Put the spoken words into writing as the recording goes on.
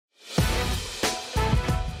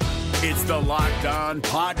It's the Locked On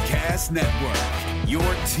Podcast Network, your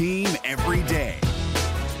team every day.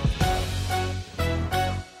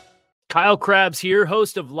 Kyle Krabs here,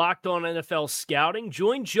 host of Locked On NFL Scouting.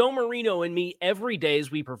 Join Joe Marino and me every day as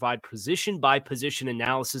we provide position-by-position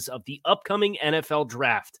analysis of the upcoming NFL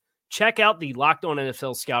Draft. Check out the Locked On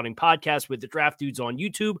NFL Scouting podcast with the Draft Dudes on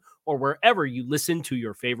YouTube or wherever you listen to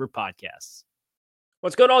your favorite podcasts.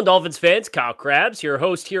 What's going on, Dolphins fans? Kyle Krabs, your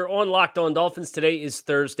host here on Locked On Dolphins. Today is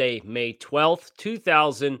Thursday, May 12th,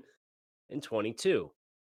 2022.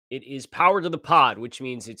 It is Power to the Pod, which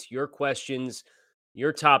means it's your questions,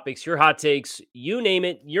 your topics, your hot takes, you name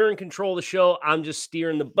it. You're in control of the show. I'm just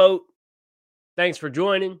steering the boat. Thanks for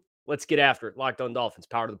joining. Let's get after it. Locked On Dolphins,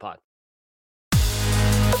 Power to the Pod.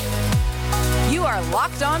 You are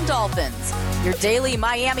Locked On Dolphins, your daily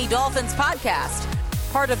Miami Dolphins podcast.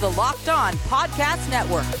 Part of the Locked On Podcast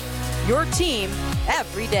Network, your team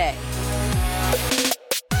every day.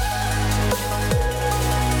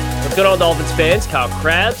 What's going on, Dolphins fans? Kyle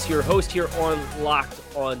Krabs, your host here on Locked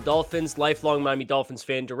On Dolphins, lifelong Miami Dolphins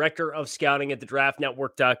fan, director of scouting at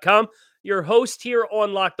thedraftnetwork.com. Your host here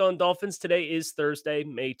on Locked On Dolphins. Today is Thursday,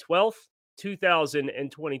 May 12th,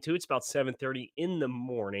 2022. It's about 7:30 in the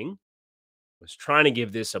morning. Was trying to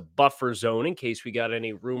give this a buffer zone in case we got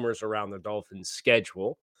any rumors around the Dolphins'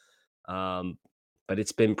 schedule. But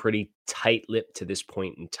it's been pretty tight-lipped to this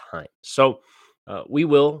point in time. So we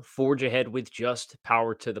will forge ahead with just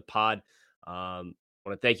Power to the Pod. I want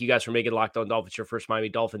to thank you guys for making Locked On Dolphins your first Miami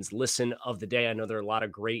Dolphins listen of the day. I know there are a lot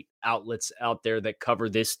of great outlets out there that cover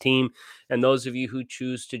this team. And those of you who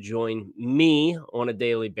choose to join me on a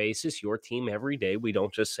daily basis, your team every day, we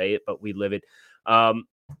don't just say it, but we live it,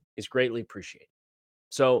 is greatly appreciated.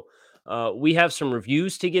 So we have some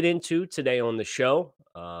reviews to get into today on the show.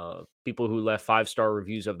 People who left 5-star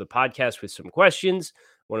reviews of the podcast with some questions.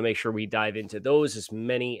 Want to make sure we dive into those, as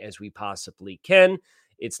many as we possibly can.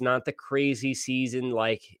 It's not the crazy season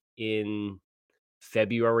like in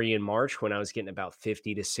February and March when I was getting about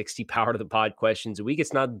 50 to 60 Power to the Pod questions a week.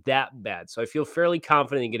 It's not that bad. So I feel fairly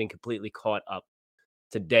confident in getting completely caught up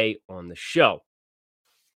today on the show.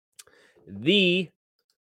 The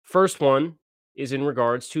first one is in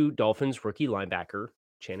regards to Dolphins rookie linebacker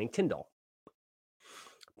Channing Tindall.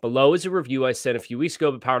 Below is a review I sent a few weeks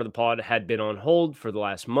ago, but Power to the Pod had been on hold for the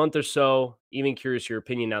last month or so. Even curious your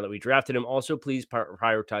opinion now that we drafted him. Also, please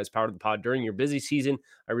prioritize Power to the Pod during your busy season.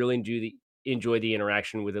 I really enjoy the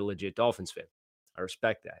interaction with a legit Dolphins fan. I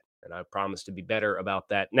respect that, and I promise to be better about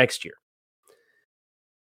that next year.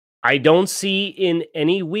 I don't see in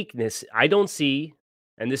any weakness.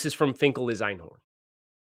 And this is from Finkel is Einhorn.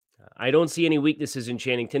 I don't see any weaknesses in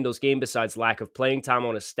Channing Tindall's game besides lack of playing time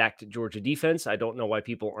on a stacked Georgia defense. I don't know why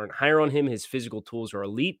people aren't higher on him. His physical tools are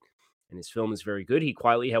elite, and his film is very good. He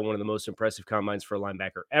quietly had one of the most impressive combines for a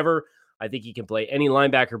linebacker ever. I think he can play any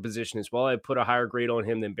linebacker position as well. I put a higher grade on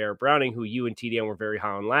him than Barrett Browning, who you and TDN were very high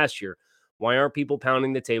on last year. Why aren't people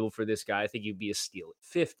pounding the table for this guy? I think he'd be a steal at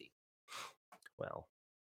 50. Well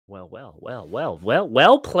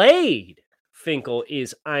played. Finkel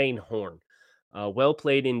is Einhorn. Well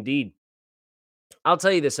played indeed. I'll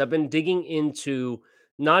tell you this. I've been digging into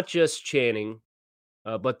not just Channing,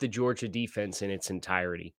 but the Georgia defense in its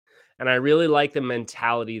entirety. And I really like the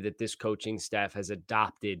mentality that this coaching staff has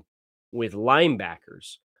adopted with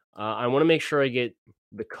linebackers. I want to make sure I get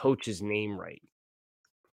the coach's name right.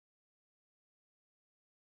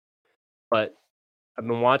 But I've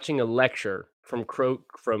been watching a lecture from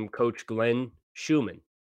Coach Glenn Schumann.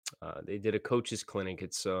 They did a coach's clinic.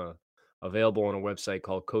 It's available on a website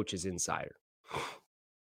called Coaches Insider.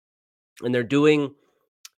 And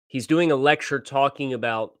he's doing a lecture talking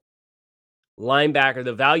about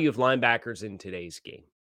the value of linebackers in today's game.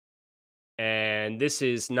 And this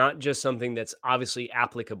is not just something that's obviously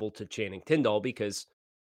applicable to Channing Tindall because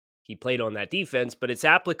he played on that defense, but it's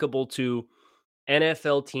applicable to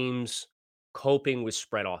NFL teams coping with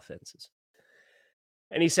spread offenses.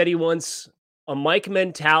 And he said he wants a Mike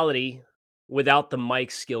mentality without the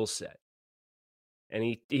Mike skill set.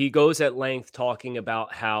 And he goes at length talking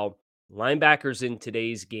about how linebackers in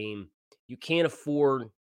today's game, you can't afford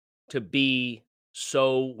to be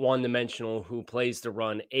so one-dimensional who plays the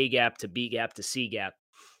run A gap to B gap to C gap.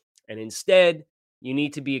 And instead, you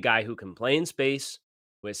need to be a guy who can play in space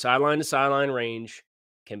with sideline to sideline range,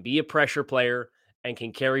 can be a pressure player, and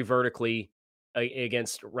can carry vertically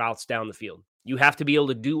against routes down the field. You have to be able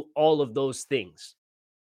to do all of those things.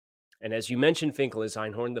 And as you mentioned, Finkel is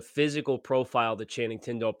Einhorn, the physical profile that Channing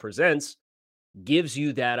Tindall presents gives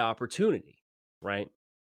you that opportunity, right?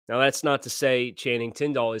 Now, that's not to say Channing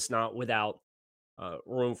Tindall is not without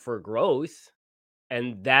room for growth.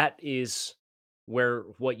 And that is where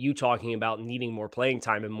what you talking about needing more playing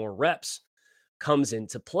time and more reps comes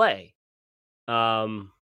into play.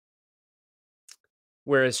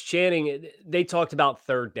 Whereas Channing, they talked about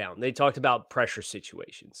third down. They talked about pressure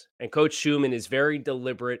situations. And Coach Schumann is very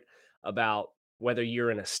deliberate about whether you're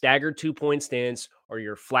in a staggered 2-point stance or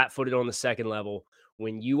you're flat-footed on the second level.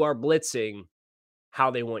 When you are blitzing, how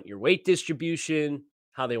they want your weight distribution,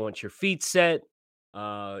 how they want your feet set.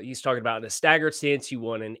 He's talking about in a staggered stance, you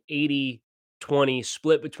want an 80-20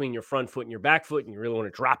 split between your front foot and your back foot, and you really want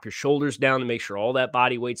to drop your shoulders down to make sure all that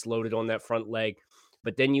body weight's loaded on that front leg.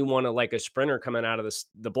 But then you want to, like a sprinter coming out of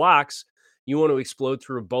the blocks, you want to explode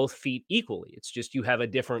through both feet equally. It's just you have a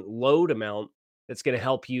different load amount that's going to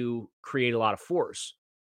help you create a lot of force.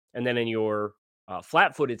 And then in your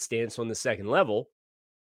flat-footed stance on the second level,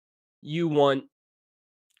 you want,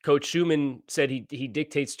 Coach Schumann said he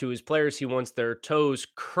dictates to his players he wants their toes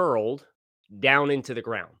curled down into the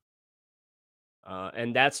ground.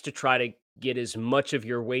 And that's to try to get as much of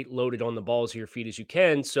your weight loaded on the balls of your feet as you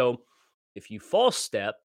can. So if you false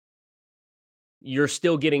step, you're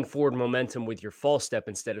still getting forward momentum with your false step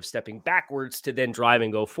instead of stepping backwards to then drive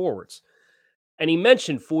and go forwards. And he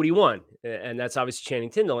mentioned 41, and that's obviously Channing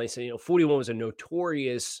Tindall. He said, 41 was a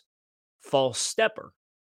notorious false stepper.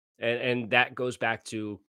 And that goes back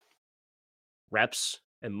to reps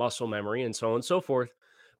and muscle memory and so on and so forth.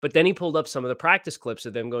 But then he pulled up some of the practice clips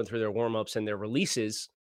of them going through their warm-ups and their releases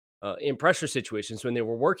in pressure situations when they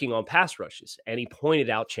were working on pass rushes. And he pointed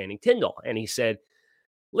out Channing Tindall. And he said,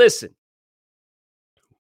 listen,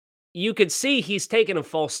 you could see he's taking a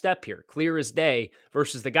false step here, clear as day,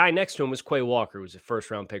 versus the guy next to him was Quay Walker, who was a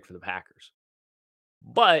first-round pick for the Packers.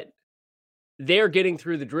 But they're getting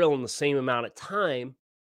through the drill in the same amount of time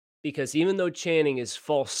because even though Channing is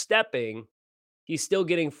false stepping, he's still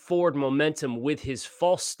getting forward momentum with his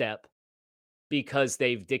false step because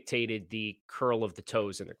they've dictated the curl of the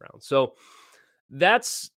toes in the ground. So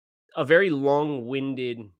that's a very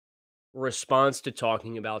long-winded response to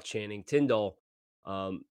talking about Channing Tindall.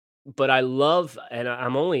 But I love, and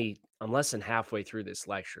I'm less than halfway through this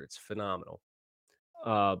lecture. It's phenomenal.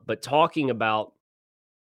 But talking about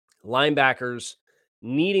linebackers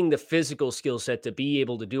needing the physical skill set to be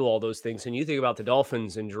able to do all those things. And you think about the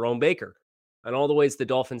Dolphins and Jerome Baker and all the ways the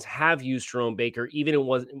Dolphins have used Jerome Baker, even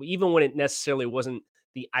when it necessarily wasn't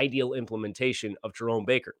the ideal implementation of Jerome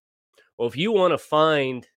Baker. Well, if you want to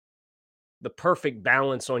find the perfect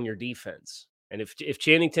balance on your defense, and if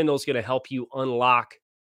Channing Tindall is going to help you unlock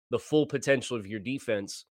the full potential of your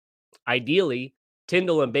defense, ideally,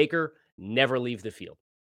 Tindall and Baker never leave the field.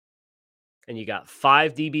 And you got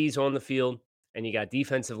 5 DBs on the field, and you got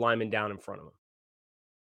defensive linemen down in front of them.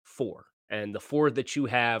 4. And the 4 that you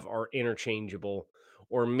have are interchangeable,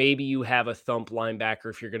 or maybe you have a thump linebacker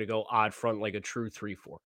if you're going to go odd front like a true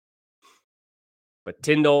 3-4. But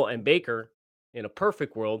Tindall and Baker, in a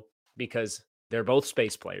perfect world, because they're both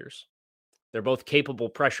space players, they're both capable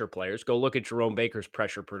pressure players. Go look at Jerome Baker's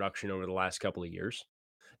pressure production over the last couple of years.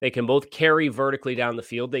 They can both carry vertically down the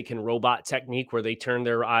field. They can robot technique where they turn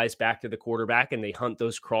their eyes back to the quarterback and they hunt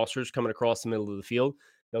those crossers coming across the middle of the field.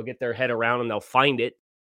 They'll get their head around and they'll find it,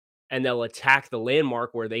 and they'll attack the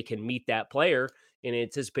landmark where they can meet that player in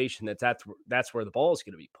anticipation that that's where the ball is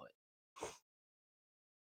going to be put.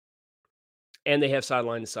 And they have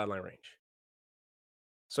sideline to sideline range.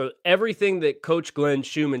 So everything that Coach Glenn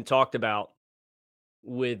Schumann talked about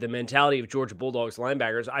with the mentality of Georgia Bulldogs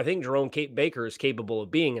linebackers, I think Jerome Baker is capable of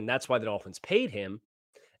being, and that's why the Dolphins paid him.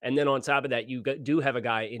 And then on top of that, you do have a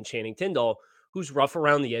guy in Channing Tindall who's rough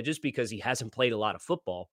around the edges because he hasn't played a lot of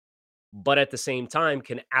football, but at the same time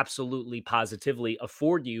can absolutely positively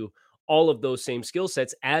afford you all of those same skill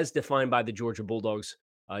sets as defined by the Georgia Bulldogs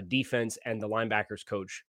defense and the linebackers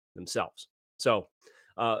coach themselves. So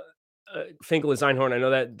Finkel is Einhorn. I know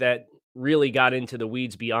that really got into the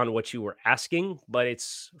weeds beyond what you were asking, but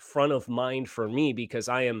it's front of mind for me because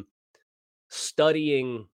I am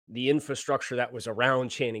studying the infrastructure that was around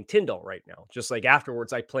Channing Tindall right now. Just like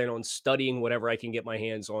afterwards, I plan on studying whatever I can get my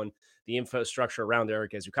hands on the infrastructure around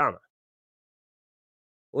Eric Ezukanma.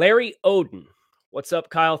 Larry Oden. What's up,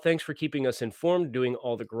 Kyle? Thanks for keeping us informed, doing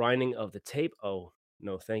all the grinding of the tape. Oh,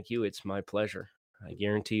 no, thank you. It's my pleasure. I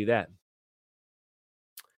guarantee you that.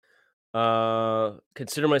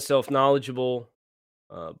 Consider myself knowledgeable,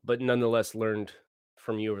 but nonetheless learned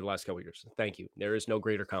from you over the last couple of years. Thank you. There is no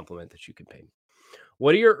greater compliment that you can pay me.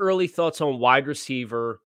 What are your early thoughts on wide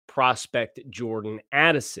receiver prospect Jordan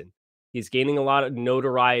Addison? He's gaining a lot of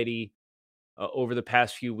notoriety over the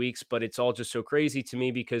past few weeks, but it's all just so crazy to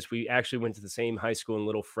me because we actually went to the same high school in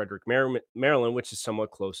Little Frederick, Maryland, which is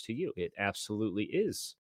somewhat close to you. It absolutely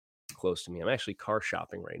is close to me. I'm actually car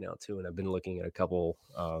shopping right now too, and I've been looking at a couple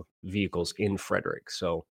vehicles in Frederick.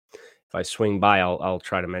 So if I swing by, I'll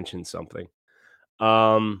try to mention something.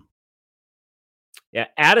 Yeah,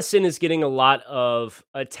 Addison is getting a lot of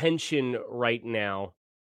attention right now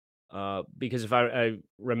because if I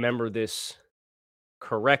remember this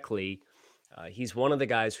correctly, he's one of the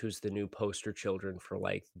guys who's the new poster children for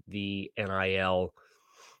like the NIL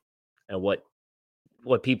and what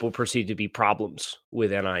people perceive to be problems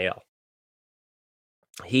with NIL.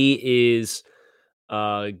 He is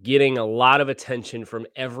getting a lot of attention from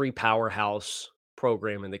every powerhouse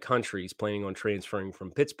program in the country. He's planning on transferring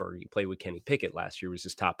from Pittsburgh. He played with Kenny Pickett last year. He was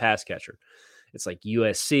his top pass catcher. It's like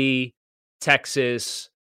USC, Texas,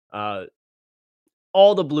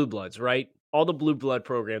 all the blue bloods, right? All the blue blood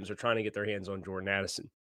programs are trying to get their hands on Jordan Addison.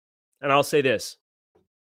 And I'll say this.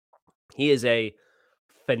 He is a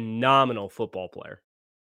phenomenal football player.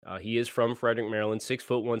 He is from Frederick, Maryland, 6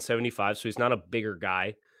 foot 175, so he's not a bigger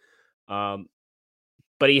guy.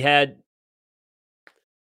 But he had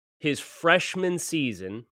his freshman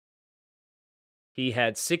season, he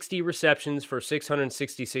had 60 receptions for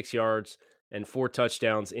 666 yards and 4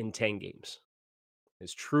 touchdowns in 10 games.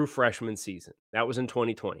 His true freshman season. That was in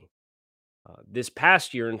 2020. This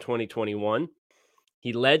past year in 2021,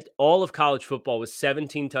 he led all of college football with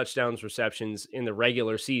 17 touchdowns receptions in the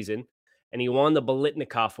regular season, and he won the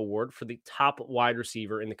Biletnikoff Award for the top wide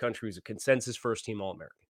receiver in the country. He's a consensus first-team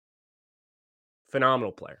All-American.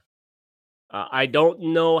 Phenomenal player. I don't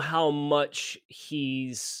know how much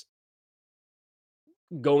he's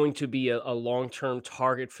going to be a long-term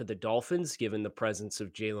target for the Dolphins, given the presence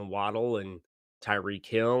of Jalen Waddle and Tyreek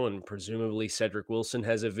Hill, and presumably Cedric Wilson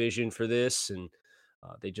has a vision for this. And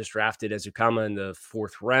they just drafted Ezukama in the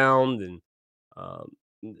 4th round, and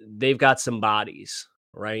they've got some bodies,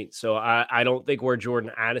 right? So I don't think where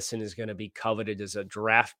Jordan Addison is going to be coveted as a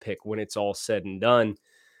draft pick when it's all said and done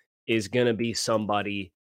is going to be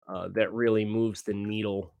somebody that really moves the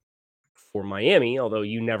needle for Miami, although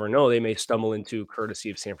you never know. They may stumble into, courtesy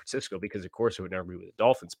of San Francisco, because of course it would never be with the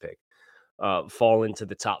Dolphins pick, fall into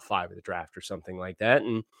the top 5 of the draft or something like that.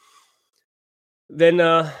 And then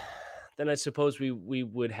I suppose we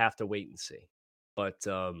would have to wait and see. But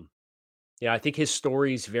yeah, I think his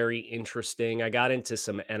story is very interesting. I got into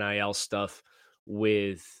some NIL stuff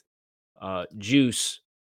with Juice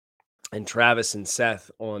and Travis and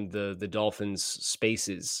Seth on the Dolphins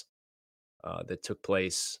Spaces that took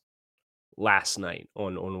place last night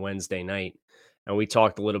on Wednesday night. And we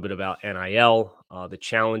talked a little bit about NIL, the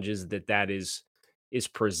challenges that is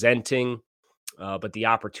presenting, but the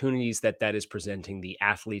opportunities that is presenting the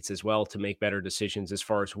athletes as well to make better decisions as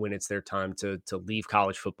far as when it's their time to leave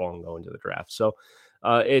college football and go into the draft. So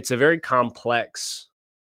it's a very complex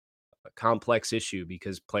issue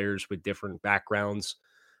because players with different backgrounds,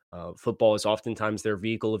 football is oftentimes their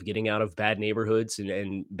vehicle of getting out of bad neighborhoods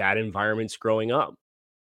and bad environments growing up.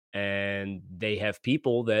 And they have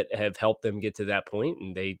people that have helped them get to that point,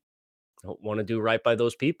 and they don't want to do right by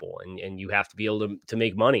those people. And you have to be able to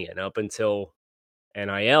make money. And up until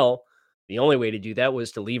NIL, the only way to do that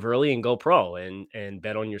was to leave early and go pro and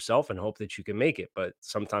bet on yourself and hope that you can make it. But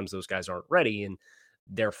sometimes those guys aren't ready, and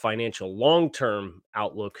their financial long-term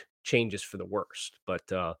outlook changes for the worst.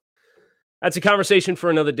 But that's a conversation for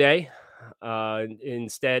another day.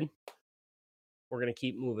 Instead, we're going to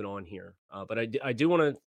keep moving on here. But I do want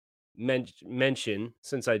to mention,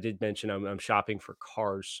 since I did mention I'm shopping for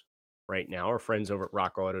cars right now, our friends over at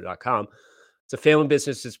rockauto.com. It's a family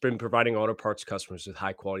business that's been providing auto parts customers with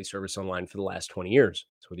high quality service online for the last 20 years.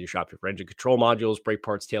 So whether you're shopping for engine control modules, brake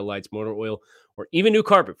parts, tail lights, motor oil, or even new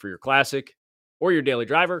carpet for your classic or your daily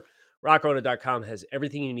driver, rockauto.com has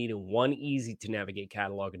everything you need in one easy to navigate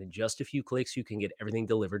catalog. And in just a few clicks, you can get everything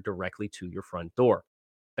delivered directly to your front door.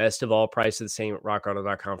 Best of all, prices the same at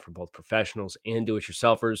rockauto.com for both professionals and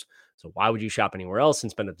do-it-yourselfers. So why would you shop anywhere else and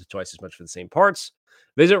spend up to twice as much for the same parts?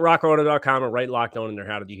 Visit rockauto.com and write Locked On in their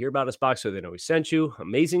How Did You Hear About Us box so they know we sent you.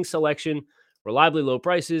 Amazing selection, reliably low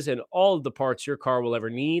prices, and all of the parts your car will ever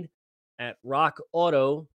need at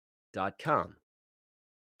rockauto.com.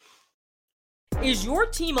 Is your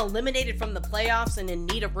team eliminated from the playoffs and in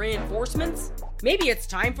need of reinforcements? Maybe it's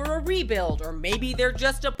time for a rebuild, or maybe they're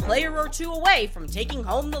just a player or two away from taking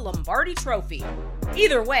home the Lombardi Trophy.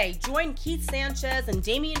 Either way, join Keith Sanchez and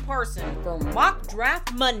Damian Parson for Mock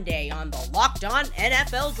Draft Monday on the Locked On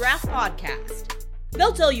NFL Draft Podcast.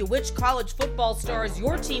 They'll tell you which college football stars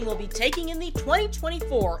your team will be taking in the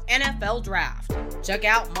 2024 NFL Draft. Check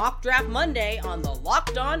out Mock Draft Monday on the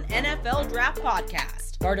Locked On NFL Draft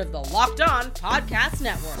Podcast, part of the Locked On Podcast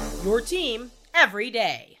Network, your team every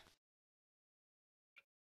day.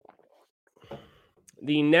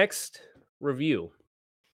 The next review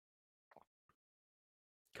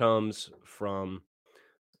comes from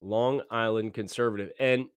Long Island Conservative.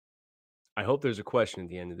 And I hope there's a question at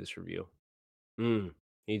the end of this review.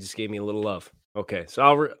 He just gave me a little love. Okay, so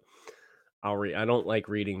I'll read. I don't like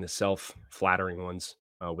reading the self-flattering ones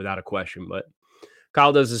without a question, but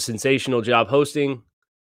Kyle does a sensational job hosting.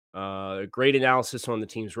 Great analysis on the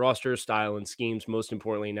team's roster, style, and schemes. Most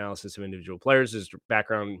importantly, analysis of individual players. His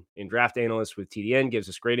background in draft analyst with TDN gives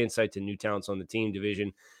us great insight to new talents on the team,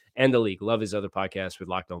 division, and the league. Love his other podcast with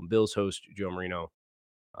Locked On Bills host Joe Marino.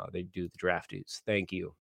 They do the draft dudes. Thank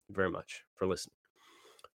you very much for listening.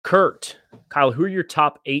 Kurt, Kyle, who are your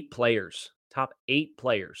top 8 players? Top 8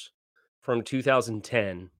 players from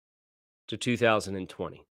 2010 to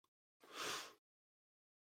 2020.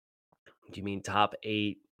 Do you mean top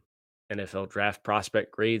 8 NFL draft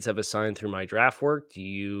prospect grades I've assigned through my draft work? Do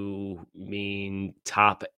you mean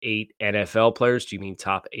top 8 NFL players? Do you mean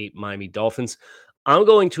top 8 Miami Dolphins? I'm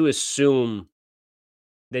going to assume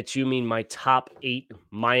that you mean my top 8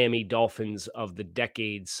 Miami Dolphins of the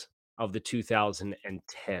decades of the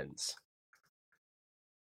 2010s.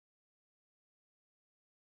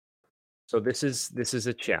 So this is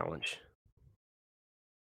a challenge.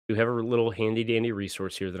 You have a little handy dandy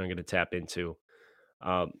resource here that I'm going to tap into.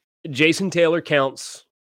 Jason Taylor counts.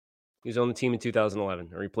 He's on the team in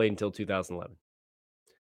 2011, or he played until 2011.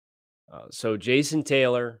 So Jason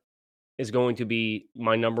Taylor is going to be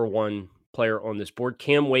my number 1 player on this board.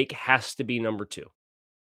 Cam Wake has to be number 2.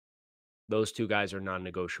 Those 2 guys are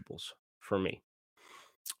non-negotiables for me.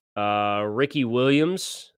 Ricky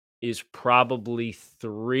Williams is probably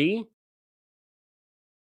 3.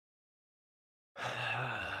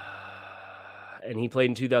 And he played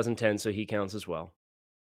in 2010, so he counts as well.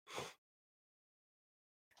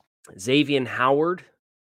 Xavier Howard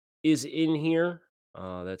is in here.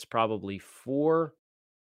 That's probably 4.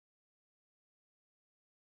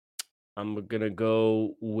 I'm going to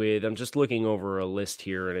go with, I'm just looking over a list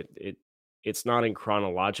here, and it's not in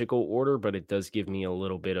chronological order, but it does give me a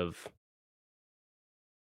little bit of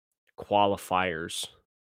qualifiers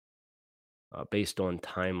based on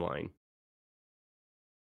timeline.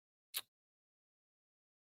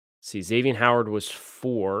 See, Xavier Howard was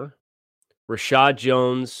 4. Rashad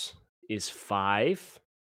Jones is 5.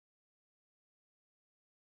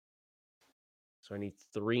 So I need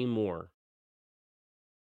 3 more.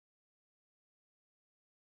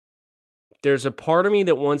 There's a part of me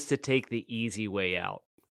that wants to take the easy way out.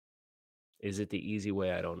 Is it the easy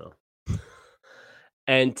way? I don't know.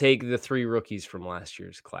 And take the 3 rookies from last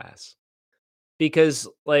year's class. Because,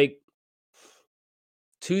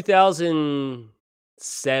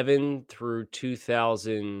 2007 through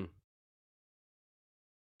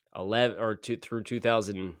 2011 or through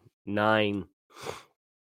 2009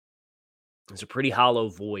 is a pretty hollow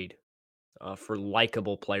void for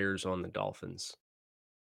likable players on the Dolphins.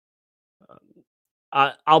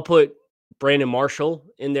 I'll put Brandon Marshall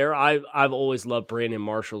in there. I've always loved Brandon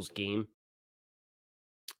Marshall's game.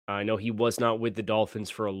 I know he was not with the Dolphins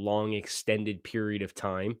for a long, extended period of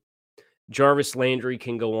time. Jarvis Landry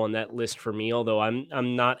can go on that list for me, although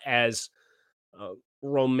I'm not as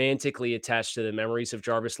romantically attached to the memories of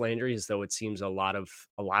Jarvis Landry as though it seems a lot of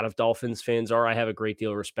Dolphins fans are. I have a great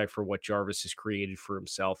deal of respect for what Jarvis has created for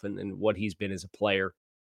himself and what he's been as a player,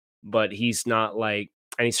 but he's not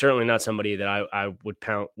and he's certainly not somebody that I would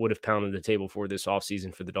have pounded the table for this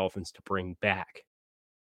offseason for the Dolphins to bring back.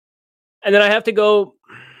 And then I have to go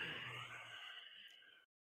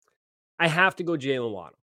Jalen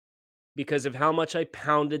Waddle because of how much I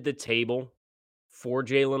pounded the table for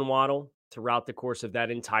Jalen Waddle throughout the course of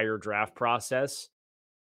that entire draft process.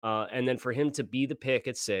 And then for him to be the pick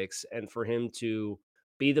at 6 and for him to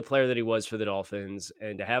be the player that he was for the Dolphins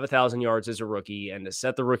and to have 1,000 yards as a rookie and to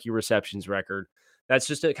set the rookie receptions record, that's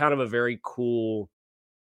just a kind of a very cool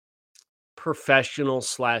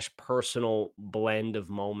professional/personal blend of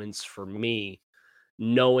moments for me,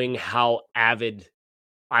 knowing how avid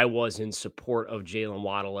I was in support of Jalen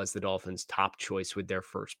Waddle as the Dolphins' top choice with their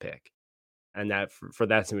first pick. And that for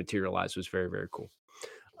that to materialize was very, very cool.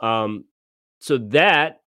 So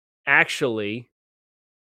that actually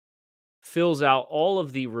fills out all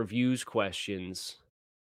of the reviews questions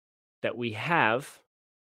that we have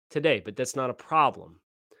today, but that's not a problem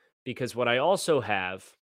because what I also have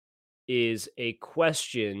is a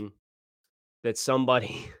question that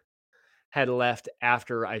somebody had left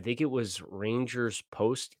after, I think it was Rangers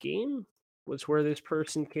post game was where this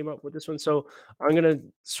person came up with this one. So I'm going to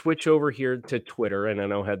switch over here to Twitter. And I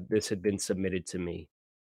know this had been submitted to me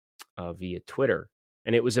via Twitter.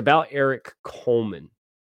 And it was about Eric Coleman.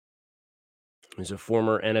 He's a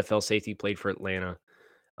former NFL safety, played for Atlanta.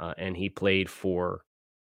 and he played for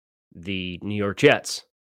the New York Jets.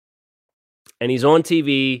 And he's on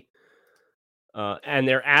TV, and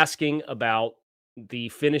they're asking about the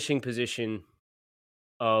finishing position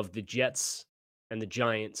of the Jets and the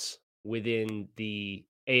Giants within the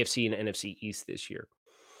AFC and NFC East this year.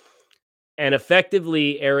 And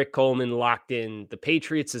effectively, Eric Coleman locked in the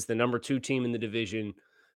Patriots as the number 2 team in the division,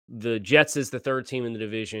 the Jets as the 3rd team in the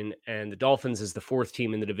division, and the Dolphins as the 4th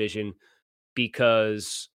team in the division,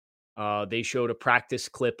 because they showed a practice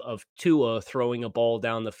clip of Tua throwing a ball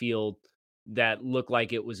down the field that looked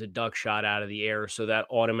like it was a duck shot out of the air. So that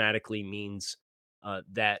automatically means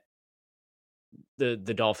that the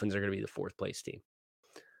Dolphins are going to be the 4th place team.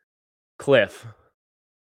 Cliff,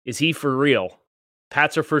 is he for real?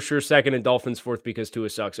 Pats are for sure 2nd and Dolphins 4th because Tua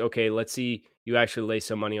sucks. Okay, let's see you actually lay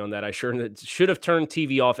some money on that. I sure should have turned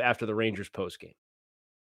TV off after the Rangers postgame.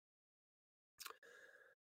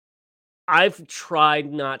 I've tried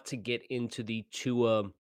not to get into the Tua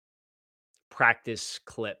practice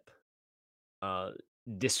clip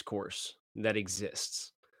discourse that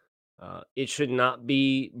exists. It should not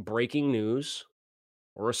be breaking news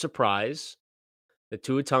or a surprise that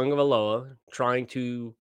Tua Tagovailoa trying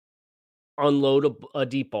to unload a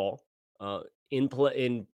deep ball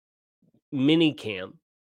in mini camp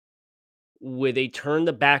with a turn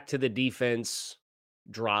the back to the defense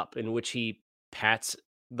drop in which he pats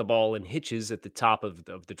the ball and hitches at the top of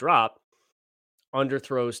the drop,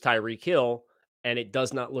 underthrows Tyreek Hill, and it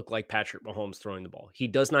does not look like Patrick Mahomes throwing the ball. He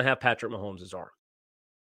does not have Patrick Mahomes' arm.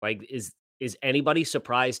 Like, is anybody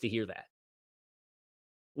surprised to hear that?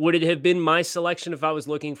 Would it have been my selection if I was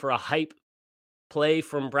looking for a hype play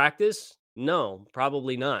from practice? No,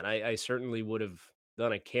 probably not. I certainly would have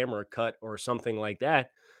done a camera cut or something like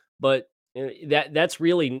that. But that's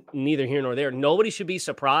really neither here nor there. Nobody should be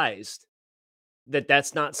surprised that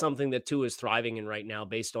that's not something that Tua is thriving in right now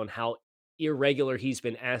based on how irregular he's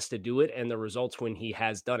been asked to do it and the results when he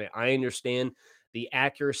has done it. I understand the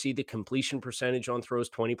accuracy, the completion percentage on throws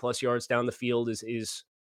 20 plus yards down the field is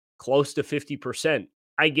close to 50%.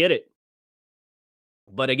 I get it.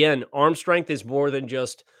 But again, arm strength is more than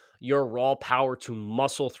just your raw power to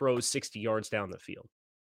muscle throws 60 yards down the field.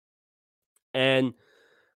 And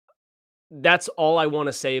that's all I want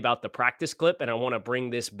to say about the practice clip. And I want to bring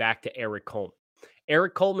this back to Eric Coleman.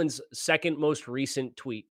 Eric Coleman's second most recent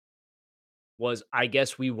tweet was, I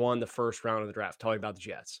guess we won the first round of the draft, talking about the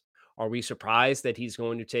Jets. Are we surprised that he's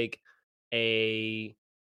going to take a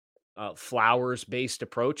Flowers-based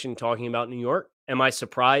approach in talking about New York? Am I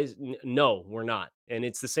surprised? No, we're not. And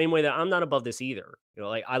it's the same way that I'm not above this either. You know,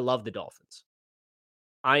 like, I love the Dolphins.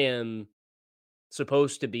 I am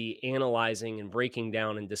supposed to be analyzing and breaking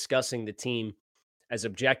down and discussing the team as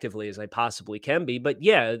objectively as I possibly can be. But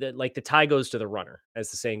yeah, like the tie goes to the runner, as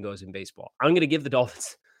the saying goes in baseball. I'm going to give the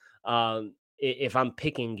Dolphins, if I'm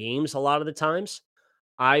picking games a lot of the times,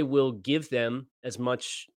 I will give them as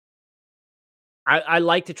much. I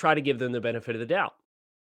like to try to give them the benefit of the doubt.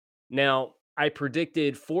 Now, I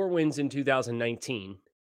predicted 4 wins in 2019,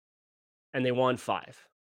 and they won 5.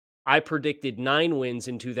 I predicted 9 wins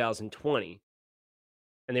in 2020,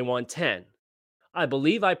 and they won 10. I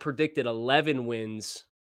believe I predicted 11 wins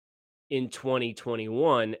in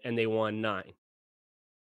 2021, and they won 9.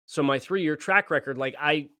 So my 3-year track record, like,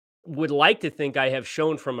 I would like to think I have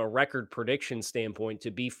shown from a record prediction standpoint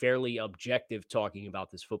to be fairly objective talking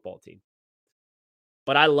about this football team.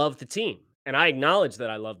 But I love the team, and I acknowledge that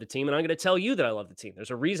I love the team, and I'm going to tell you that I love the team. There's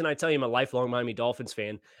a reason I tell you I'm a lifelong Miami Dolphins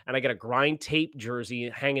fan, and I got a grind tape jersey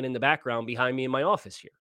hanging in the background behind me in my office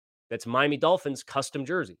here. That's Miami Dolphins custom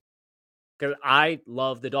jersey, because I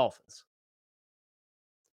love the Dolphins.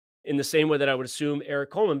 In the same way that I would assume Eric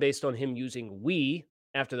Coleman, based on him using we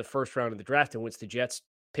after the first round of the draft, in which the Jets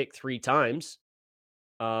picked 3 times,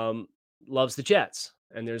 loves the Jets.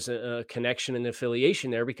 And there's a connection and affiliation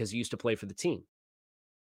there because he used to play for the team.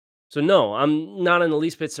 So no, I'm not in the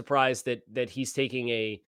least bit surprised that he's taking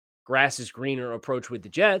a grass is greener approach with the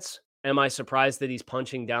Jets. Am I surprised that he's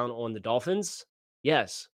punching down on the Dolphins?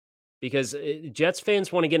 Yes, because Jets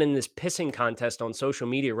fans want to get in this pissing contest on social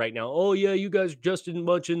media right now. Oh yeah, you guys are just as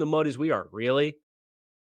much in the mud as we are. Really?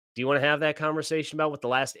 Do you want to have that conversation about what the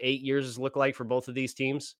last 8 years look like for both of these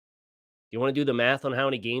teams? Do you want to do the math on how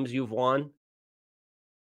many games you've won?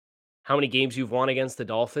 How many games you've won against the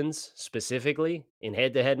Dolphins, specifically in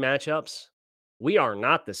head-to-head matchups? We are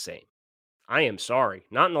not the same. I am sorry.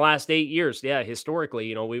 Not in the last 8 years. Yeah, historically,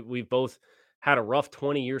 you know, we've both had a rough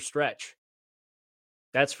 20-year stretch.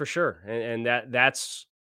 That's for sure. And that's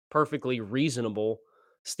perfectly reasonable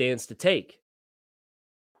stance to take.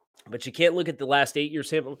 But you can't look at the last 8 years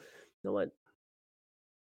sample. You know what?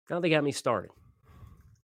 Now they got me started.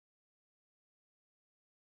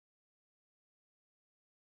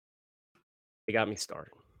 They got me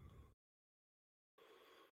started.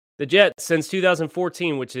 The Jets, since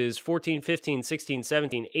 2014, which is 14, 15, 16,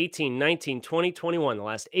 17, 18, 19, 20, 21, the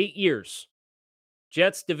last 8 years,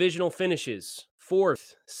 Jets divisional finishes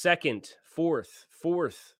 4th, 2nd, 4th,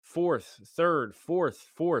 4th, 4th, 3rd, 4th,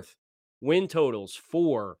 4th. Win totals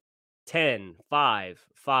 4, 10, 5,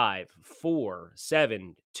 5, 4,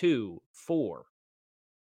 7, 2, 4.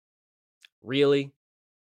 Really?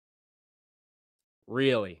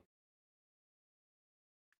 Really?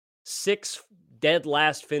 6 dead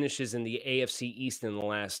last finishes in the AFC East in the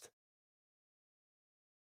last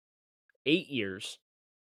 8 years.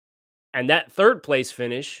 And that third place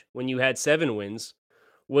finish, when you had 7 wins,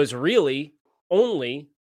 was really only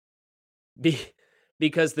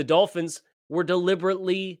because the Dolphins were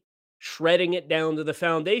deliberately shredding it down to the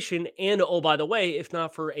foundation. And, oh, by the way, if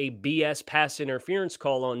not for a BS pass interference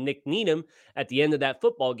call on Nick Needham at the end of that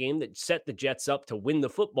football game that set the Jets up to win the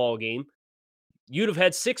football game, you'd have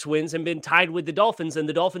had 6 wins and been tied with the Dolphins, and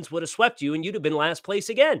the Dolphins would have swept you, and you'd have been last place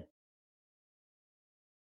again.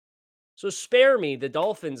 So spare me. The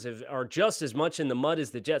Dolphins are just as much in the mud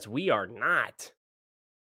as the Jets. We are not.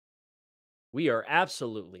 We are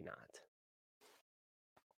absolutely not.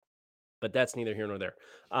 But that's neither here nor there.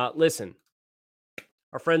 Listen,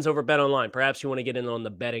 our friends over BetOnline, perhaps you want to get in on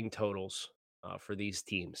the betting totals for these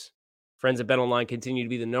teams. Friends at BetOnline continue to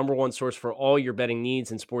be the number one source for all your betting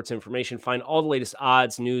needs and sports information. Find all the latest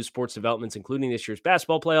odds, news, sports developments, including this year's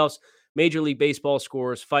basketball playoffs, Major League Baseball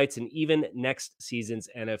scores, fights, and even next season's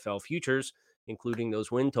NFL futures, including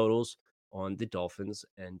those win totals on the Dolphins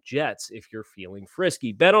and Jets if you're feeling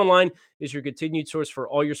frisky. BetOnline is your continued source for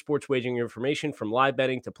all your sports wagering information, from live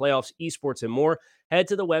betting to playoffs, esports, and more. Head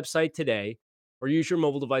to the website today or use your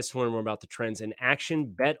mobile device to learn more about the trends in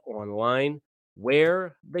action. BetOnline,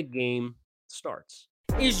 where the game starts.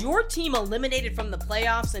 Is your team eliminated from the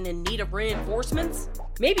playoffs and in need of reinforcements?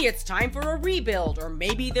 Maybe it's time for a rebuild, or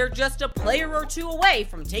maybe they're just a player or two away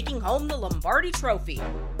from taking home the Lombardi Trophy.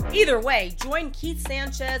 Either way, join Keith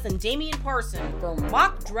Sanchez and Damian Parson for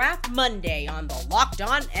Mock Draft Monday on the Locked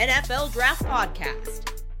On NFL Draft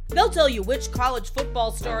Podcast. They'll tell you which college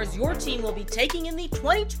football stars your team will be taking in the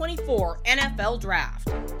 2024 NFL Draft.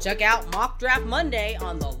 Check out Mock Draft Monday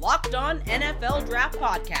on the Locked On NFL Draft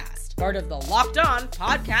Podcast, part of the Locked On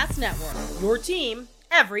Podcast Network, your team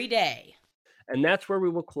every day. And that's where we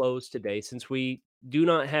will close today, since we do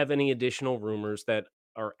not have any additional rumors that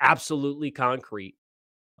are absolutely concrete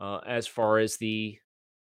as far as the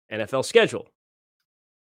NFL schedule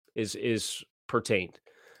is pertained.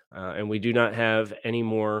 And we do not have any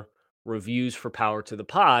more reviews for Power to the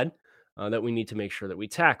Pod that we need to make sure that we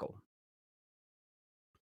tackle.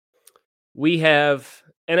 We have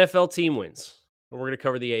NFL team wins, and we're going to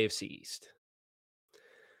cover the AFC East.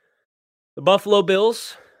 The Buffalo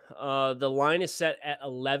Bills, the line is set at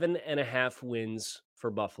 11.5 wins for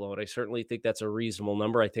Buffalo, and I certainly think that's a reasonable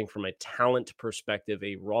number. I think from a talent perspective,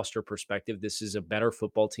 a roster perspective, this is a better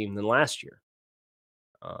football team than last year.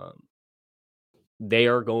 They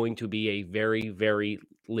are going to be a very, very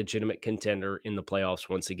legitimate contender in the playoffs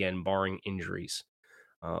once again, barring injuries,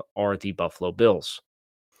 are the Buffalo Bills.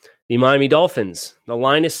 The Miami Dolphins, the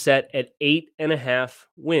line is set at 8.5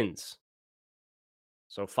 wins,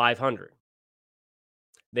 so 500.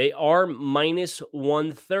 They are minus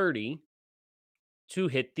 130 to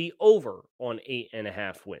hit the over on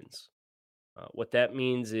 8.5 wins. What that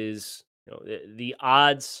means is, the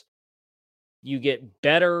odds, you get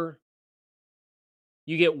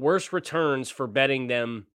worse returns for betting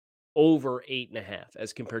them over 8.5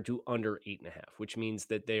 as compared to under 8.5, which means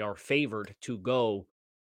that they are favored to go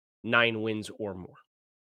 9 wins or more.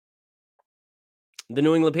 The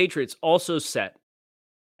New England Patriots also set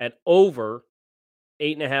at over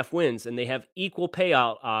 8.5 wins, and they have equal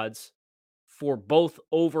payout odds for both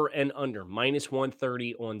over and under, minus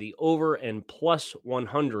 130 on the over and plus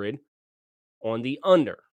 100 on the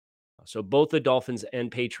under. So both the Dolphins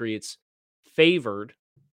and Patriots favored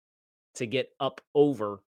to get up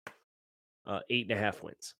over 8.5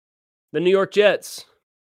 wins. The New York Jets,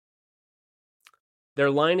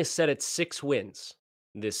 their line is set at 6 wins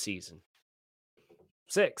this season.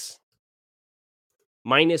 6.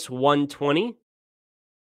 Minus 120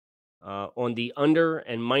 on the under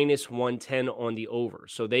and minus 110 on the over.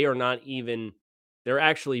 So they are not even, they're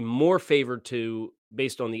actually more favored to,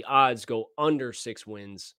 based on the odds, go under 6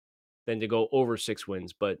 wins than to go over 6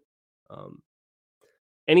 wins. But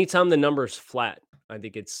anytime the number is flat, I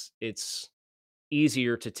think it's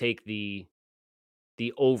easier to take the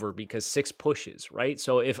over, because 6 pushes, right?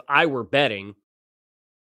 So if I were betting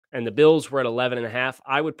and the Bills were at 11.5,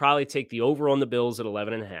 I would probably take the over on the Bills at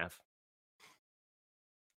 11.5.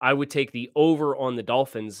 I would take the over on the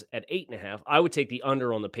Dolphins at 8.5. I would take the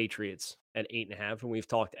under on the Patriots at 8.5. And we've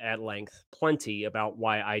talked at length plenty about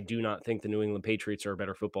why I do not think the New England Patriots are a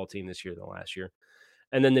better football team this year than last year.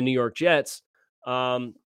 And then the New York Jets.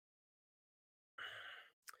 I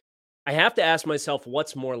have to ask myself,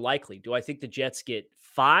 what's more likely? Do I think the Jets get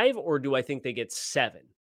 5 or do I think they get 7?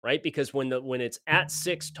 Right? Because when it's at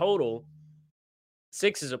 6 total,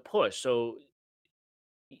 6 is a push. So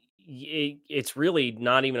it's really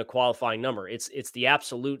not even a qualifying number. It's the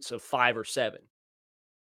absolutes of 5 or 7.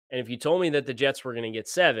 And if you told me that the Jets were going to get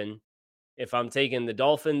 7, if I'm taking the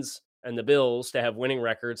Dolphins and the Bills to have winning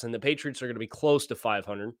records and the Patriots are going to be close to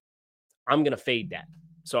 500, I'm going to fade that.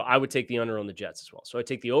 So I would take the under on the Jets as well. So I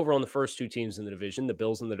take the over on the first 2 teams in the division, the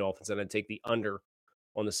Bills and the Dolphins, and I'd take the under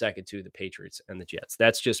on the second 2, the Patriots and the Jets.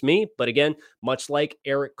 That's just me. But again, much like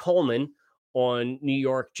Eric Coleman on New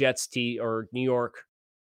York Jets or New York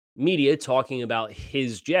media talking about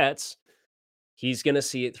his Jets, he's going to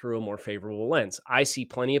see it through a more favorable lens. I see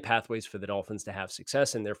plenty of pathways for the Dolphins to have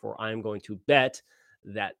success, and therefore I'm going to bet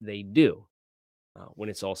that they do when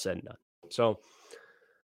it's all said and done. So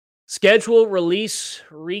schedule release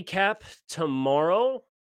recap tomorrow.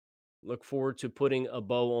 Look forward to putting a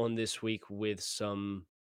bow on this week with some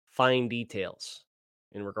fine details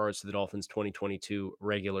in regards to the Dolphins' 2022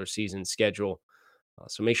 regular season schedule.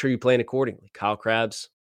 So make sure you plan accordingly. Kyle Krabs,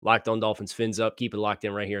 Locked On Dolphins, fins up. Keep it locked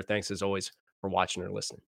in right here. Thanks as always for watching or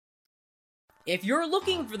listening. If you're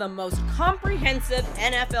looking for the most comprehensive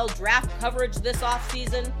NFL draft coverage this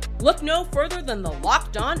offseason, look no further than the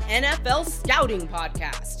Locked On NFL Scouting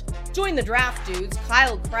Podcast. Join the draft dudes,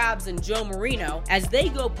 Kyle Krabs and Joe Marino, as they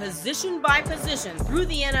go position by position through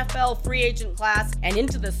the NFL free agent class and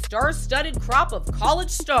into the star-studded crop of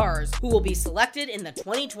college stars who will be selected in the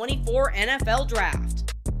 2024 NFL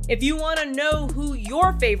Draft. If you want to know who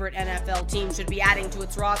your favorite NFL team should be adding to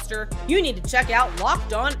its roster, you need to check out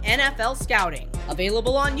Locked On NFL Scouting,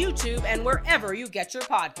 available on YouTube and wherever you get your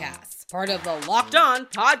podcasts. Part of the Locked On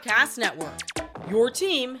Podcast Network, your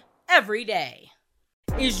team every day.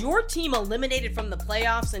 Is your team eliminated from the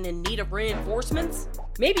playoffs and in need of reinforcements?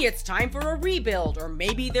 Maybe it's time for a rebuild, or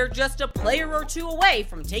maybe they're just a player or 2 away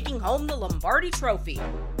from taking home the Lombardi Trophy.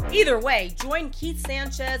 Either way, join Keith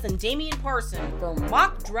Sanchez and Damian Parson for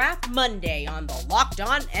Mock Draft Monday on the Locked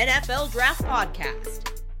On NFL Draft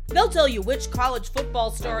Podcast. They'll tell you which college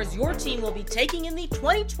football stars your team will be taking in the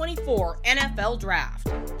 2024 NFL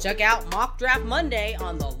Draft. Check out Mock Draft Monday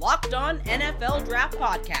on the Locked On NFL Draft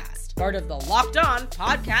Podcast, part of the Locked On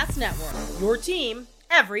Podcast Network, your team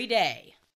every day.